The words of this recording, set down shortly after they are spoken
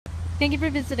Thank you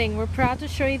for visiting. We're proud to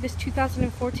show you this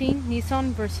 2014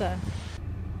 Nissan Versa.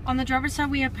 On the driver's side,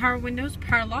 we have power windows,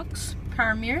 power locks,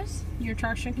 power mirrors, your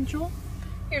traction control.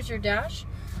 Here's your dash.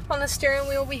 On the steering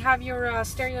wheel, we have your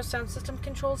stereo sound system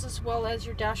controls as well as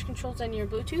your dash controls and your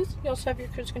Bluetooth. You also have your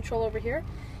cruise control over here.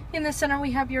 In the center,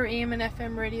 we have your AM and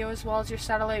FM radio as well as your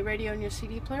satellite radio and your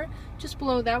CD player. Just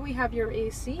below that, we have your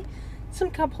AC,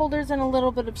 some cup holders, and a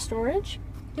little bit of storage.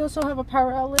 You also have a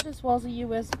power outlet as well as a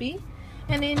USB.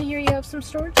 And in here, you have some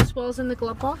storage as well as in the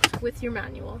glove box with your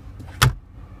manual.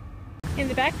 In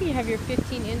the back, you have your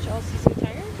 15-inch all-season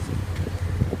tires.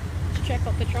 Let's check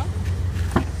out the trunk.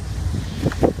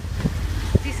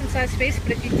 Decent sized space,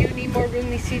 but if you do need more room,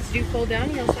 these seats do fold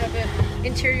down. You also have an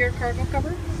interior cargo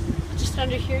cover. Just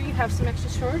under here, you have some extra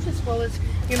storage as well as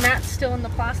your mats still in the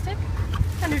plastic.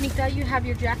 Underneath that, you have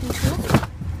your jacking tools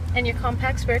and your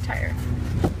compact spare tire.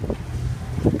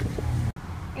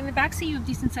 In the back seat, you have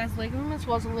decent sized legroom as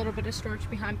well as a little bit of storage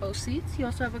behind both seats. You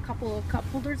also have a couple of cup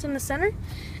holders in the center,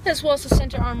 as well as a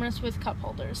center armrest with cup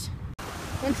holders.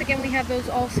 Once again, we have those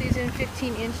all-season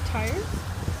 15-inch tires,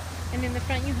 and in the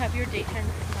front you have your daytime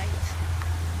lights.